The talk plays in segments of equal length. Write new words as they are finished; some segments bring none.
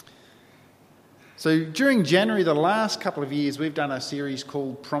So during January, the last couple of years, we've done a series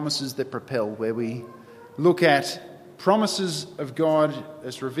called Promises That Propel, where we look at promises of God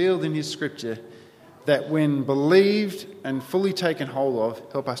as revealed in His Scripture that when believed and fully taken hold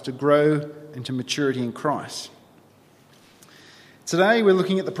of, help us to grow into maturity in Christ. Today we're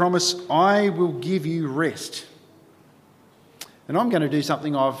looking at the promise, I will give you rest. And I'm going to do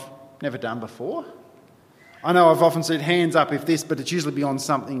something I've never done before. I know I've often said hands up if this, but it's usually be on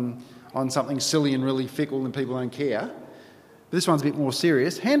something silly and really fickle and people don't care. But this one's a bit more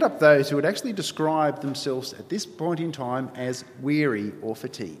serious. Hand up those who would actually describe themselves at this point in time as weary or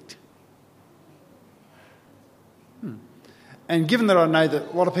fatigued. And given that I know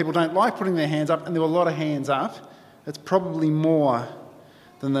that a lot of people don't like putting their hands up, and there were a lot of hands up, it's probably more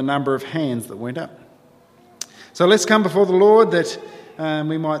than the number of hands that went up. So let's come before the Lord that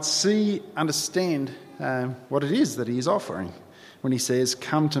we might understand what it is that He is offering when He says,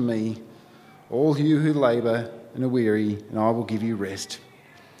 come to me, all you who labour and are weary, and I will give you rest.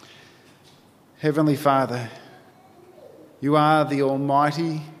 Heavenly Father, you are the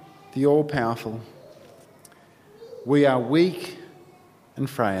Almighty, the All-Powerful. We are weak and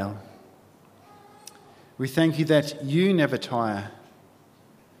frail. We thank you that you never tire.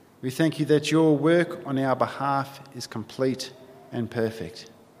 We thank you that your work on our behalf is complete and perfect.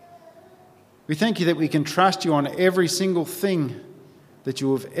 We thank you that we can trust you on every single thing that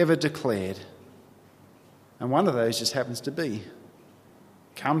you have ever declared. And one of those just happens to be,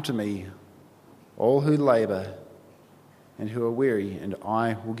 come to me, all who labour and who are weary, and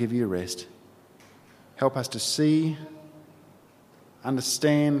I will give you rest. Help us to see,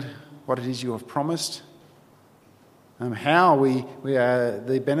 understand what it is you have promised, how we are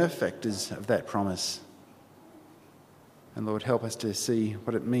the benefactors of that promise. And Lord, help us to see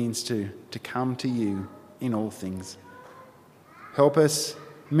what it means to come to you in all things. Help us,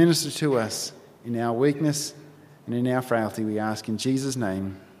 minister to us in our weakness and in our frailty, we ask in Jesus'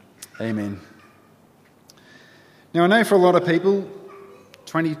 name. Amen. Now, I know for a lot of people,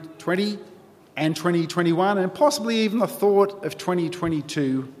 2020 and 2021, and possibly even the thought of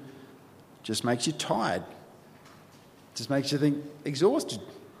 2022 just makes you tired. Just makes you think exhausted.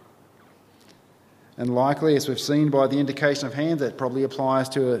 And likely, as we've seen by the indication of hands, that probably applies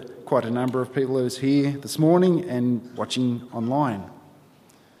to quite a number of people who's here this morning and watching online.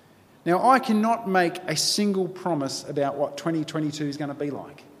 Now, I cannot make a single promise about what 2022 is going to be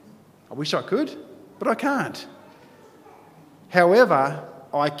like. I wish I could, but I can't. However,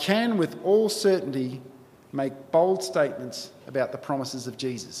 I can with all certainty make bold statements about the promises of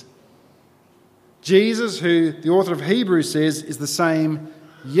Jesus. Jesus, who the author of Hebrews says is the same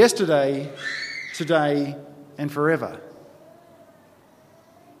yesterday, today, and forever.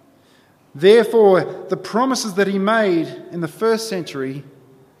 Therefore, the promises that he made in the first century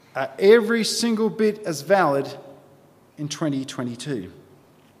are every single bit as valid in 2022.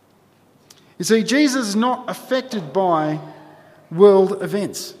 You see, Jesus is not affected by world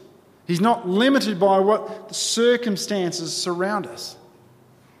events. He's not limited by what the circumstances surround us.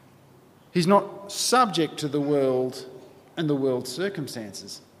 He's not subject to the world and the world's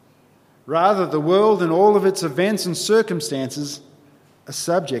circumstances. Rather, the world and all of its events and circumstances are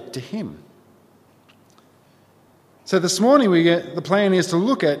subject to him. So this morning the plan is to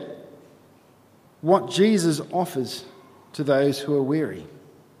look at what Jesus offers to those who are weary.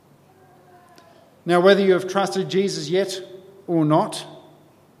 Now, whether you have trusted Jesus yet or not,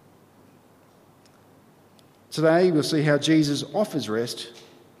 today we'll see how Jesus offers rest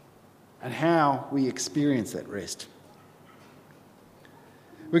and how we experience that rest.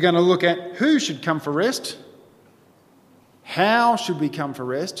 We're going to look at who should come for rest, how should we come for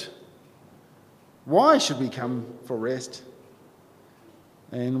rest, why should we come for rest,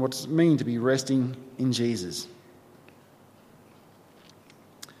 and what does it mean to be resting in Jesus.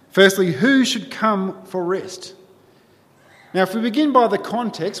 Firstly, who should come for rest? Now, if we begin by the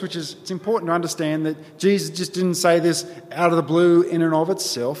context, it's important to understand that Jesus just didn't say this out of the blue in and of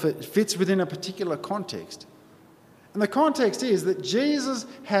itself. It fits within a particular context. And the context is that Jesus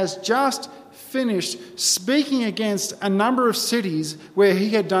has just finished speaking against a number of cities where he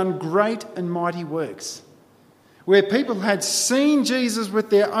had done great and mighty works, where people had seen Jesus with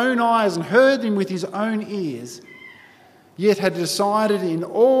their own eyes and heard him with his own ears, yet had decided in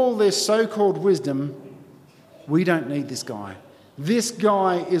all their so-called wisdom, we don't need this guy. This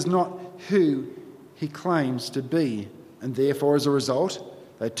guy is not who he claims to be. And therefore, as a result,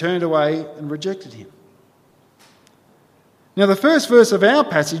 they turned away and rejected him. Now, the first verse of our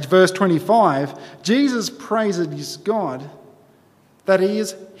passage, verse 25, Jesus praises God that he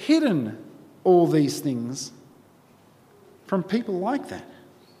has hidden all these things from people like that.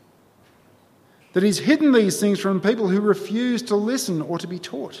 that he's hidden these things from people who refuse to listen or to be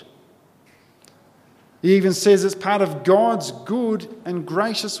taught. He even says it's part of God's good and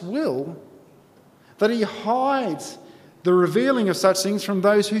gracious will that he hides the revealing of such things from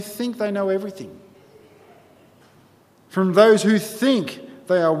those who think they know everything, from those who think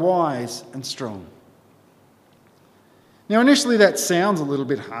they are wise and strong. Now, initially that sounds a little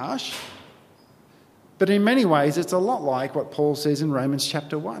bit harsh, but in many ways it's a lot like what Paul says in Romans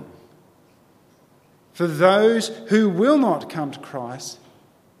chapter 1. For those who will not come to Christ,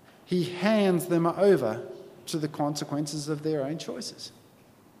 he hands them over to the consequences of their own choices.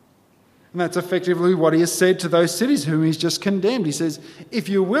 And that's effectively what he has said to those cities whom he's just condemned. He says, if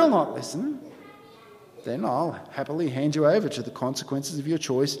you will not listen, then I'll happily hand you over to the consequences of your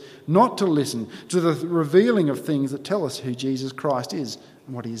choice not to listen, to the revealing of things that tell us who Jesus Christ is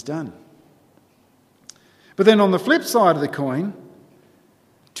and what he has done. But then on the flip side of the coin,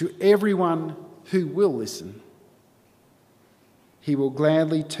 to everyone who will listen, he will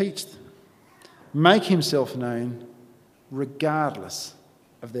gladly teach them, make himself known regardless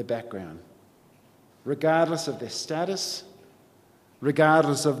of their background, regardless of their status,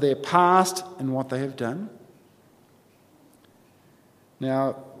 regardless of their past and what they have done.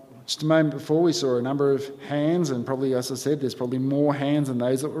 Now, just a moment before, we saw a number of hands, and probably, as I said, there's probably more hands than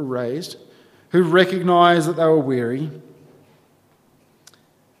those that were raised, who recognised that they were weary.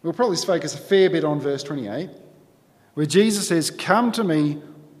 We'll probably focus a fair bit on verse 28, where Jesus says, come to me,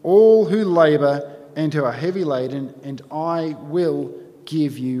 all who labour and who are heavy laden, and I will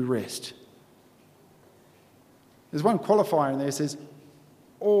give you rest. There's one qualifier in there that says,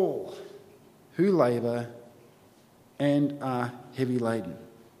 all who labour and are heavy laden.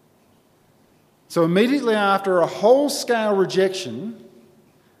 So immediately after a whole-scale rejection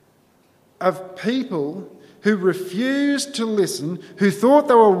of people who refused to listen, who thought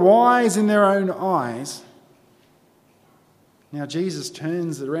they were wise in their own eyes, now Jesus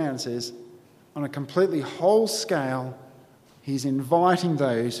turns it around and says, on a completely whole scale, he's inviting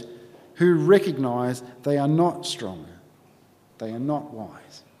those who recognise they are not strong, they are not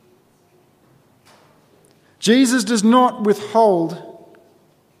wise. Jesus does not withhold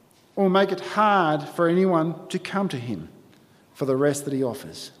or make it hard for anyone to come to him for the rest that he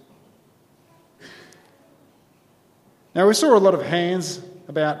offers. Now, we saw a lot of hands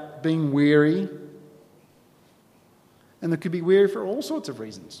about being weary, and they could be weary for all sorts of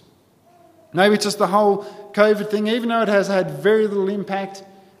reasons. Maybe it's just the whole COVID thing, even though it has had very little impact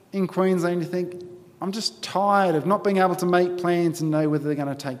in Queensland, you think, I'm just tired of not being able to make plans and know whether they're going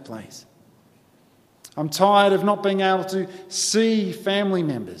to take place. I'm tired of not being able to see family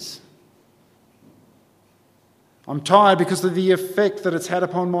members. I'm tired because of the effect that it's had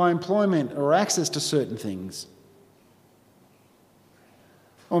upon my employment or access to certain things.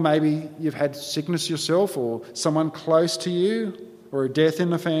 Or maybe you've had sickness yourself or someone close to you or a death in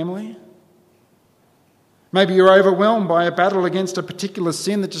the family. Maybe you're overwhelmed by a battle against a particular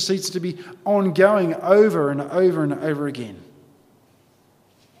sin that just seems to be ongoing over and over and over again.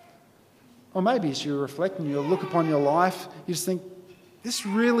 Or maybe as you reflect and you look upon your life, you just think, this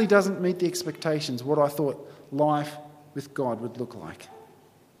really doesn't meet the expectations of what I thought life with God would look like.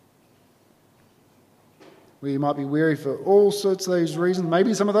 Well, you might be weary for all sorts of those reasons.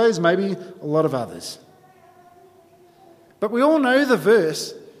 Maybe some of those, maybe a lot of others. But we all know the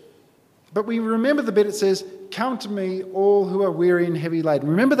verse. But we remember the bit it says, come to me all who are weary and heavy laden.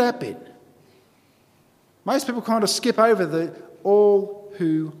 Remember that bit. Most people kind of skip over the all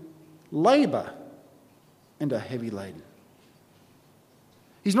who labour and are heavy laden.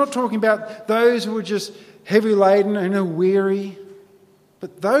 He's not talking about those who are just heavy laden and are weary,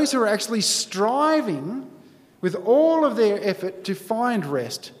 but those who are actually striving with all of their effort to find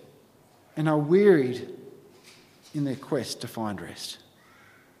rest and are wearied in their quest to find rest.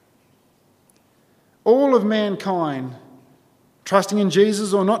 All of mankind, trusting in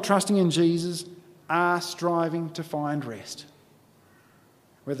Jesus or not trusting in Jesus, are striving to find rest.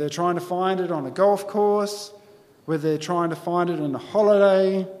 Whether they're trying to find it on a golf course, whether they're trying to find it on a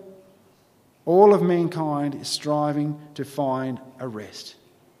holiday, all of mankind is striving to find a rest.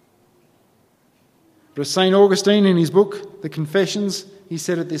 But as St. Augustine in his book, The Confessions, he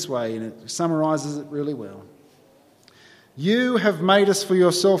said it this way, and it summarises it really well. You have made us for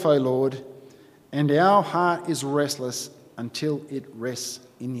yourself, O Lord, and our heart is restless until it rests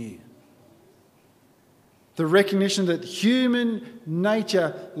in you. The recognition that human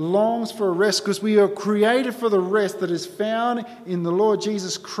nature longs for a rest because we are created for the rest that is found in the Lord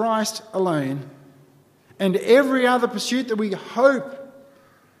Jesus Christ alone. And every other pursuit that we hope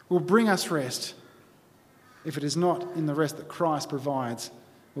will bring us rest, if it is not in the rest that Christ provides,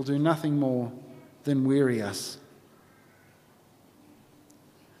 will do nothing more than weary us.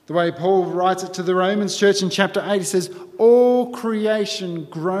 The way Paul writes it to the Romans church in chapter 8, he says, all creation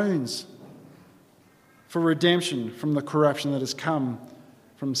groans for redemption from the corruption that has come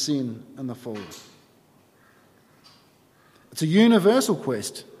from sin and the fall. It's a universal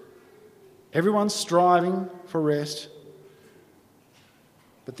quest. Everyone's striving for rest.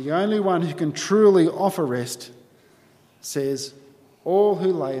 But the only one who can truly offer rest says, all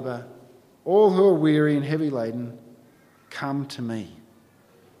who labour, all who are weary and heavy laden, come to me.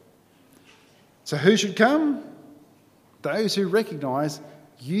 So who should come? Those who recognise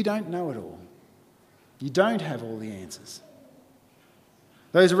you don't know it all. You don't have all the answers.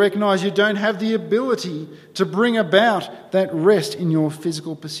 Those who recognise you don't have the ability to bring about that rest in your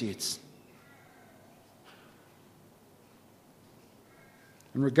physical pursuits.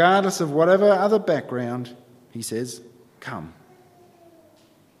 And regardless of whatever other background, he says, come.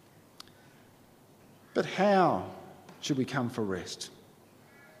 But how should we come for rest?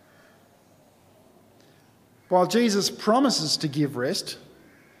 While Jesus promises to give rest,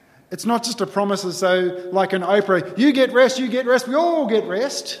 it's not just a promise as though, like an Oprah, you get rest, we all get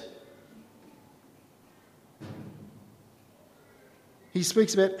rest. He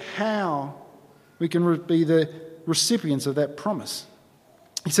speaks about how we can be the recipients of that promise.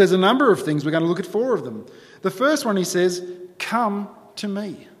 He says a number of things. We're going to look at 4 of them. The first one, he says, come to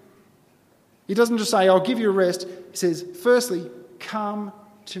me. He doesn't just say, I'll give you rest. He says, firstly, come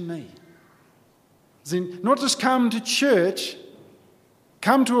to me. As in, not just come to church,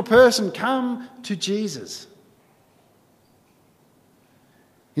 come to a person, come to Jesus.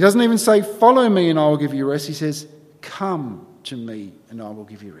 He doesn't even say, follow me and I will give you rest. He says, come to me and I will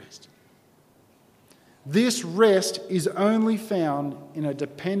give you rest. This rest is only found in a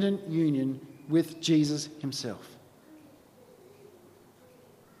dependent union with Jesus himself.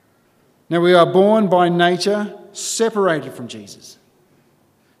 Now, we are born by nature separated from Jesus.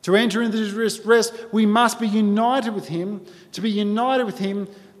 To enter into this rest, we must be united with him. To be united with him,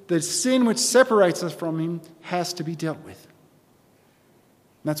 the sin which separates us from him has to be dealt with.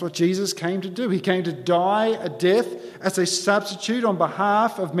 And that's what Jesus came to do. He came to die a death as a substitute on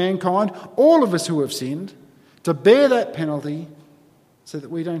behalf of mankind, all of us who have sinned, to bear that penalty so that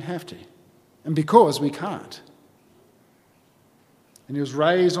we don't have to, and because we can't. And he was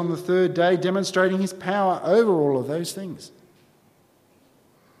raised on the 3rd day, demonstrating his power over all of those things.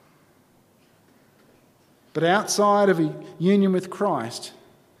 But outside of a union with Christ,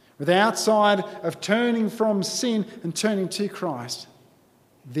 outside of turning from sin and turning to Christ,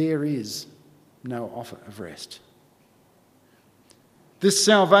 there is no offer of rest. This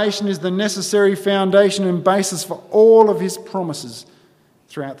salvation is the necessary foundation and basis for all of his promises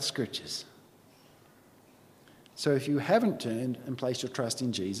throughout the Scriptures. So if you haven't turned and placed your trust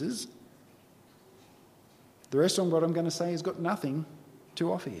in Jesus, the rest of what I'm going to say has got nothing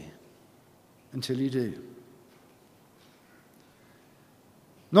to offer you until you do.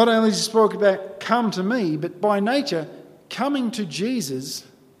 Not only does he speak about come to me, but by nature, coming to Jesus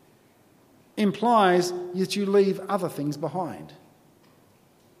implies that you leave other things behind.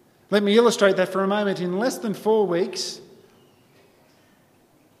 Let me illustrate that for a moment. In less than 4 weeks,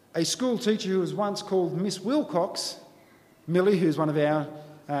 a school teacher who was once called Miss Wilcox, Millie, who's one of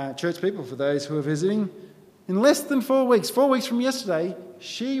our church people for those who are visiting, in less than 4 weeks from yesterday,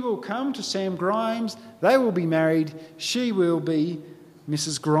 she will come to Sam Grimes. They will be married. She will be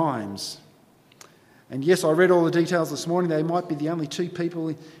Mrs. Grimes. And yes, I read all the details this morning. They might be the only 2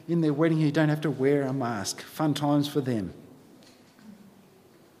 people in their wedding who don't have to wear a mask. Fun times for them.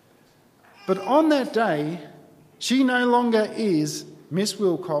 But on that day, she no longer is Miss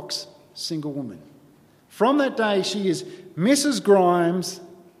Wilcox, single woman. From that day, she is Mrs. Grimes,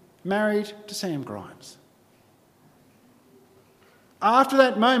 married to Sam Grimes. After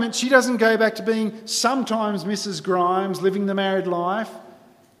that moment, she doesn't go back to being sometimes Mrs. Grimes, living the married life,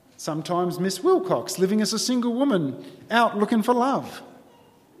 sometimes Miss Wilcox, living as a single woman, out looking for love.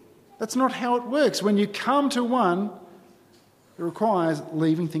 That's not how it works. When you come to one, it requires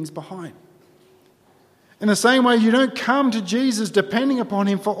leaving things behind. In the same way, you don't come to Jesus depending upon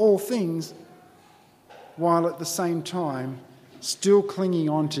him for all things, while at the same time still clinging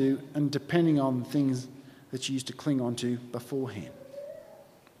onto and depending on things that you used to cling onto beforehand.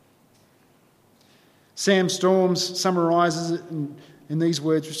 Sam Storms summarises it in these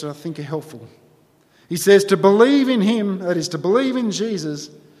words, which I think are helpful. He says, to believe in him, that is, to believe in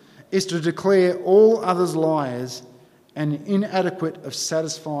Jesus, is to declare all others liars and inadequate of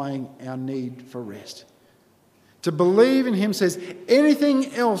satisfying our need for rest. To believe in him says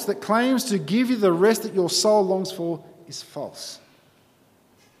anything else that claims to give you the rest that your soul longs for is false.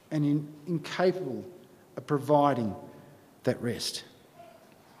 and incapable of providing that rest.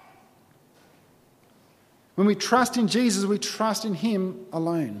 When we trust in Jesus, we trust in him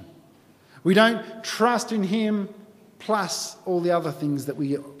alone. We don't trust in him plus all the other things that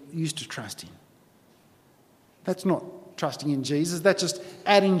we used to trust in. That's not trusting in Jesus. That's just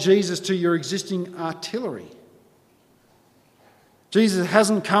adding Jesus to your existing artillery. Jesus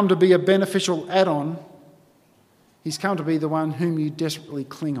hasn't come to be a beneficial add-on. He's come to be the one whom you desperately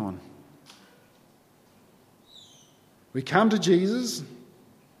cling on. We come to Jesus.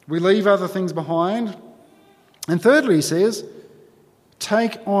 We leave other things behind. And thirdly, he says,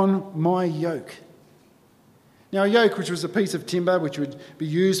 take on my yoke. Now, a yoke, which was a piece of timber which would be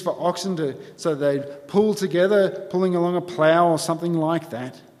used for oxen so they'd pull together, pulling along a plough or something like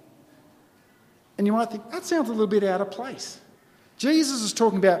that. And you might think, that sounds a little bit out of place. Jesus is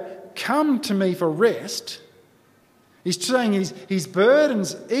talking about, come to me for rest. He's saying his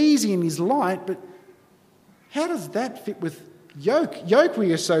burden's easy and he's light, but how does that fit with yoke? Yoke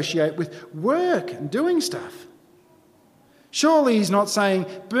we associate with work and doing stuff. Surely he's not saying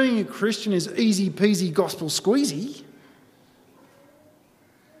being a Christian is easy peasy gospel squeezy.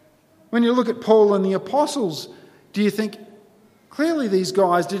 When you look at Paul and the apostles, do you think clearly these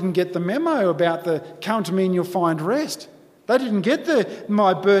guys didn't get the memo about the come to me and you'll find rest? They didn't get the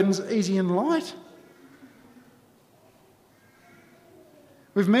my burden's easy and light.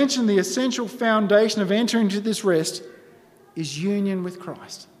 We've mentioned the essential foundation of entering into this rest is union with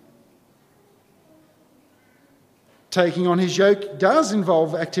Christ. Taking on his yoke does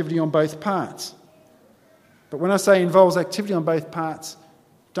involve activity on both parts. But when I say involves activity on both parts,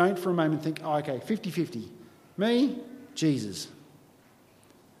 don't for a moment think, oh, okay, 50-50. Me, Jesus.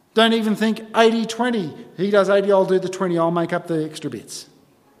 Don't even think 80-20. He does 80, I'll do the 20, I'll make up the extra bits.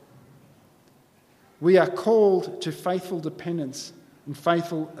 We are called to faithful dependence and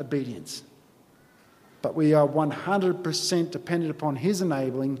faithful obedience. But we are 100% dependent upon his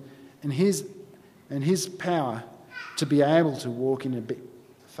enabling and his power to be able to walk in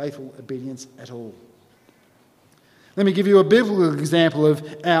faithful obedience at all. Let me give you a biblical example of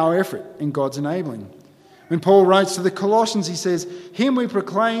our effort in God's enabling. When Paul writes to the Colossians, he says, him we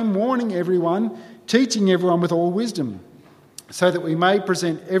proclaim, warning everyone, teaching everyone with all wisdom, so that we may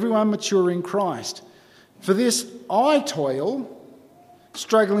present everyone mature in Christ. For this I toil,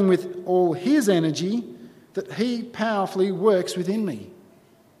 struggling with all his energy, that he powerfully works within me.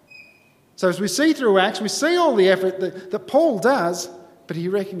 So as we see through Acts, we see all the effort that Paul does, but he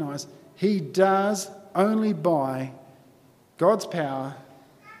recognises he does only by God's power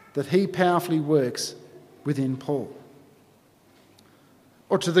that he powerfully works within Paul.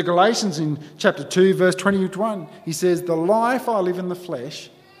 Or to the Galatians in chapter 2, verse 21, he says, the life I live in the flesh,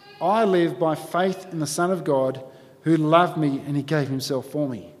 I live by faith in the Son of God who loved me and he gave himself for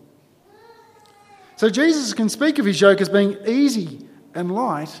me. So Jesus can speak of his yoke as being easy and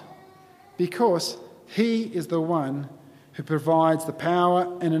light because he is the one who provides the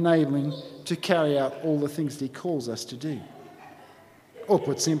power and enabling to carry out all the things that he calls us to do. Or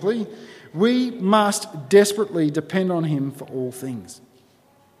put simply, we must desperately depend on him for all things.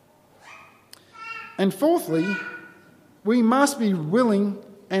 And fourthly, we must be willing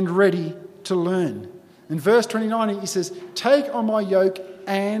and ready to learn. In verse 29, he says, take on my yoke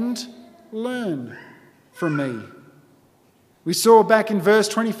and learn from me. We saw back in verse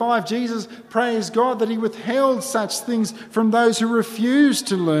 25, Jesus praised God that he withheld such things from those who refused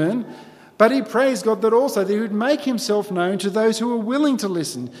to learn, but he praised God that also that he would make himself known to those who are willing to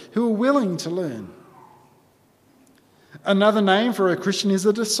listen, who are willing to learn. Another name for a Christian is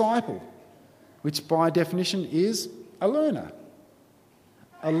a disciple, which by definition is a learner.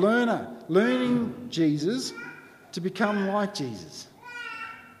 A learner, learning Jesus to become like Jesus.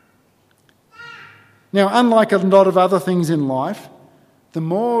 Now, unlike a lot of other things in life, the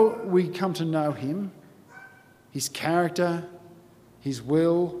more we come to know him, his character, his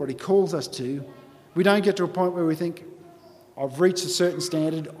will, what he calls us to, we don't get to a point where we think, I've reached a certain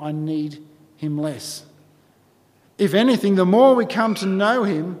standard, I need him less. If anything, the more we come to know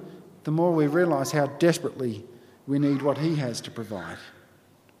him, the more we realise how desperately we need what he has to provide.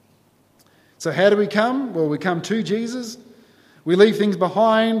 So how do we come? Well, we come to Jesus, we leave things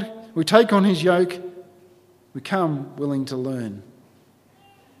behind, we take on his yoke, we come willing to learn.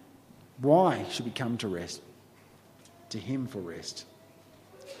 Why should we come to rest? To him for rest.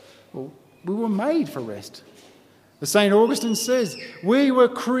 Well, we were made for rest. As St. Augustine says, we were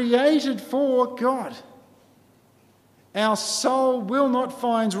created for God. Our soul will not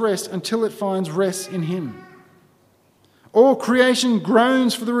find rest until it finds rest in him. All creation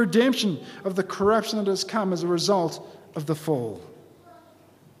groans for the redemption of the corruption that has come as a result of the fall.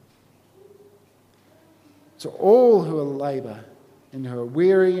 So all who are labour and who are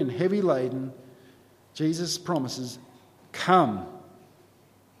weary and heavy laden, Jesus promises, come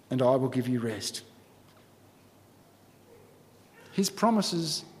and I will give you rest. His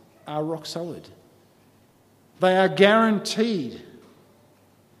promises are rock solid. They are guaranteed.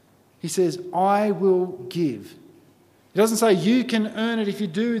 He says, I will give. He doesn't say you can earn it if you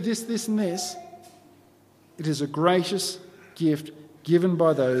do this, this and this. It is a gracious gift given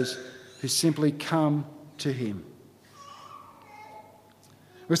by those who simply come to him.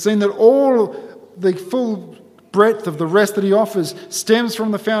 We've seen that all the full breadth of the rest that he offers stems from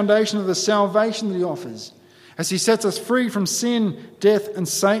the foundation of the salvation that he offers, as he sets us free from sin, death and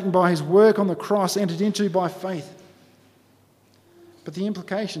Satan by his work on the cross entered into by faith. But the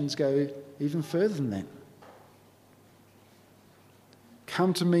implications go even further than that.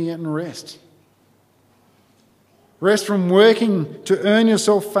 Come to me and rest. Rest from working to earn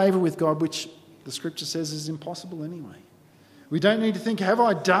yourself favour with God, which the scripture says is impossible anyway. We don't need to think, have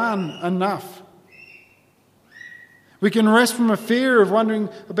I done enough? We can rest from a fear of wondering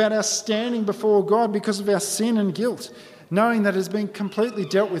about our standing before God because of our sin and guilt, knowing that it has been completely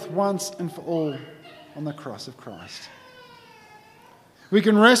dealt with once and for all on the cross of Christ. We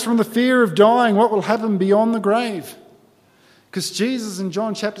can rest from the fear of dying, what will happen beyond the grave. Because Jesus in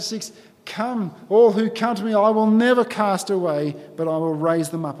John chapter 6, come, all who come to me, I will never cast away, but I will raise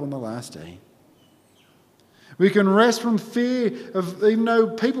them up on the last day. We can rest from fear of, even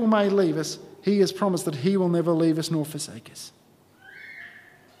though people may leave us, he has promised that he will never leave us nor forsake us.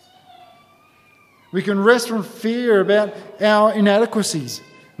 We can rest from fear about our inadequacies,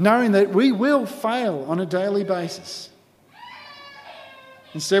 knowing that we will fail on a daily basis.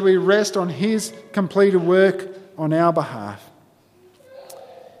 Instead, we rest on his completed work on our behalf.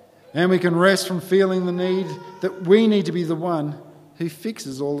 And we can rest from feeling the need that we need to be the one who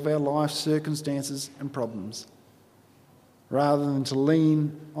fixes all of our life's circumstances and problems, rather than to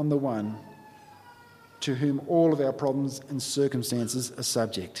lean on the one to whom all of our problems and circumstances are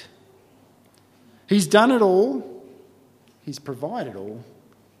subject. He's done it all. He's provided all.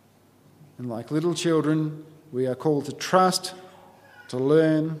 And like little children, we are called to trust, to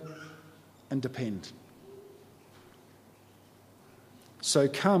learn, and depend. So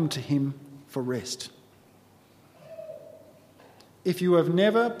come to him for rest. If you have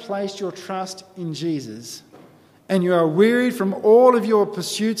never placed your trust in Jesus and you are wearied from all of your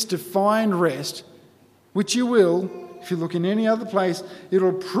pursuits to find rest, which you will, if you look in any other place,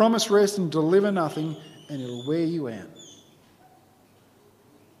 it'll promise rest and deliver nothing, and it'll wear you out.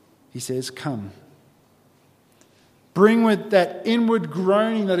 He says, come. Bring with that inward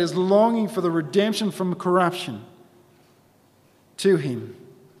groaning that is longing for the redemption from corruption to him,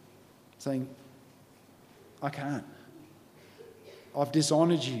 saying, I can't. I've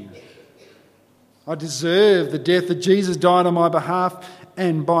dishonoured you. I deserve the death that Jesus died on my behalf,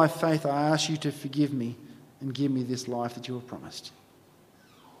 and by faith I ask you to forgive me and give me this life that you have promised.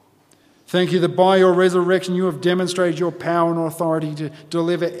 Thank you that by your resurrection you have demonstrated your power and authority to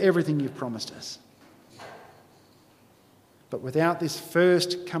deliver everything you've promised us. But without this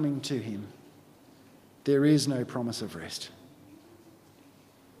first coming to him, there is no promise of rest.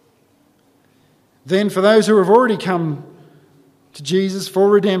 Then for those who have already come to Jesus for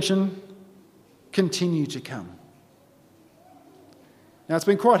redemption, continue to come. Now, it's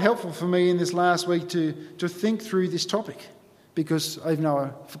been quite helpful for me in this last week to think through this topic, because even though I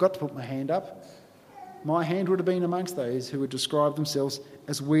forgot to put my hand up, my hand would have been amongst those who would describe themselves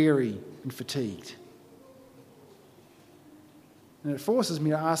as weary and fatigued. And it forces me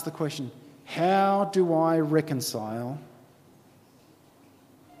to ask the question, how do I reconcile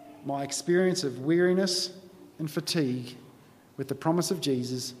my experience of weariness and fatigue with the promise of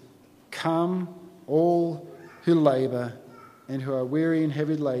Jesus, come all who labour and who are weary and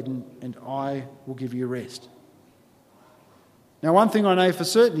heavy laden, and I will give you rest. Now, one thing I know for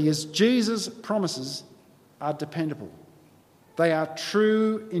certainty is Jesus' promises are dependable. They are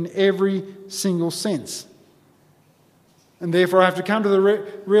true in every single sense. And therefore I have to come to the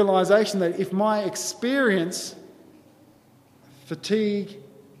realisation that if my experience, fatigue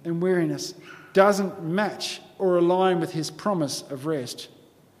and weariness doesn't match or align with his promise of rest,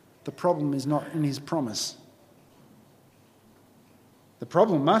 the problem is not in his promise. The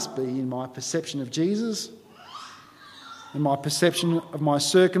problem must be in my perception of Jesus, in my perception of my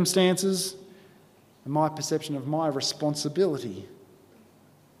circumstances, and my perception of my responsibility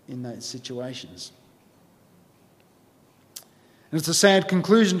in those situations. And it's a sad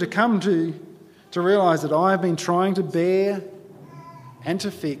conclusion to come to realise that I've been trying to bear and to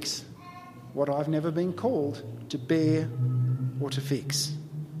fix what I've never been called to bear or to fix.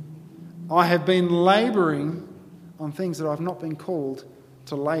 I have been labouring on things that I've not been called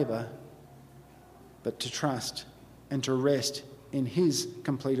to labour, but to trust and to rest in his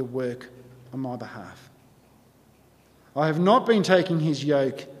completed work on my behalf. I have not been taking his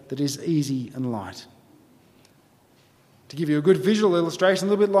yoke that is easy and light. To give you a good visual illustration,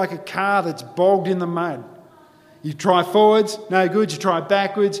 a little bit like a car that's bogged in the mud. You try forwards, no good. You try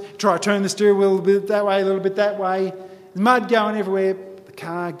backwards, you try to turn the steering wheel a little bit that way, a little bit that way. The mud going everywhere, the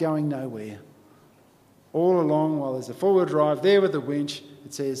car going nowhere. All along, while there's a four-wheel drive there with the winch,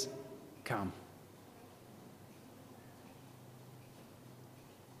 it says, come.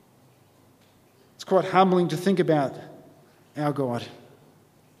 It's quite humbling to think about our God.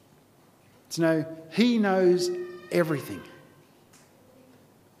 To know he knows everything.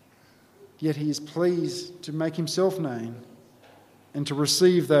 Yet he is pleased to make himself known and to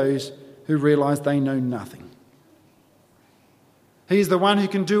receive those who realise they know nothing. He is the one who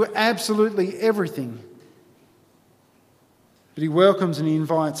can do absolutely everything. But he welcomes and he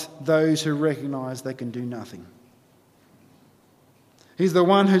invites those who recognise they can do nothing. He's the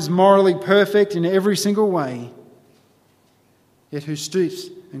one who's morally perfect in every single way, yet who stoops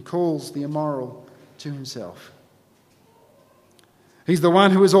and calls the immoral to himself. He's the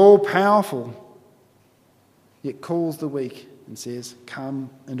one who is all-powerful, yet calls the weak and says, come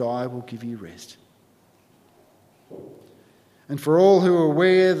and I will give you rest. And for all who are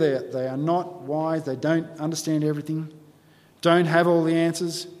aware that they are not wise, they don't understand everything, don't have all the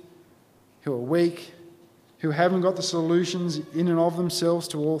answers, who are weak, who haven't got the solutions in and of themselves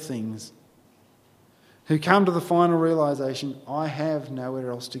to all things, who come to the final realisation, I have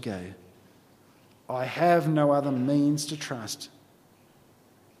nowhere else to go. I have no other means to trust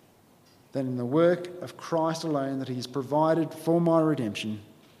than in the work of Christ alone that he has provided for my redemption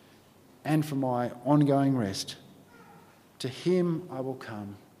and for my ongoing rest. To him I will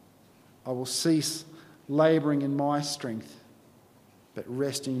come. I will cease labouring in my strength, but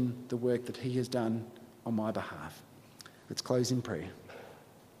rest in the work that he has done on my behalf. Let's close in prayer.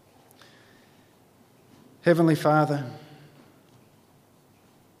 Heavenly Father,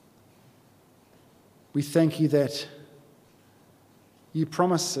 we thank you that you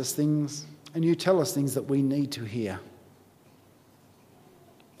promise us things and you tell us things that we need to hear.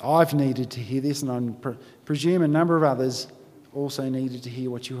 I've needed to hear this, and I presume a number of others also needed to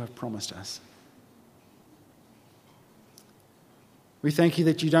hear what you have promised us. We thank you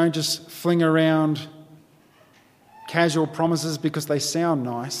that you don't just fling around casual promises because they sound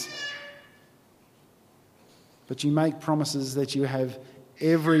nice, but you make promises that you have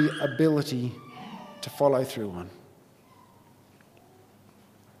every ability to follow through on.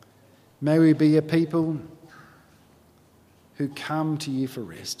 May we be a people who come to you for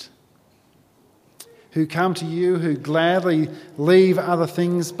rest, who come to you, who gladly leave other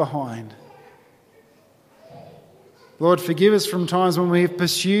things behind. Lord, forgive us from times when we have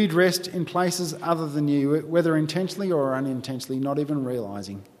pursued rest in places other than you, whether intentionally or unintentionally, not even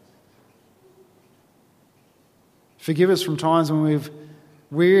realising. Forgive us from times when we've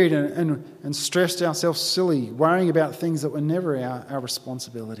wearied and stressed ourselves silly, worrying about things that were never our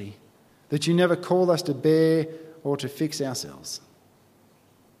responsibility, that you never called us to bear or to fix ourselves,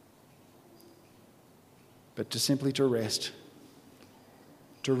 but simply to rest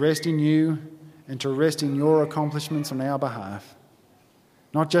in you and to rest in your accomplishments on our behalf,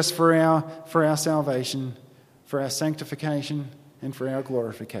 not just for our salvation, for our sanctification and for our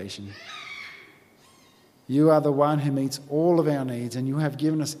glorification. You are the one who meets all of our needs, and you have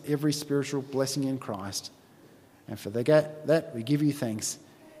given us every spiritual blessing in Christ. And for that we give you thanks.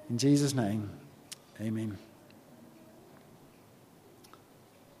 In Jesus' name, amen.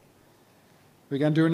 We're going to do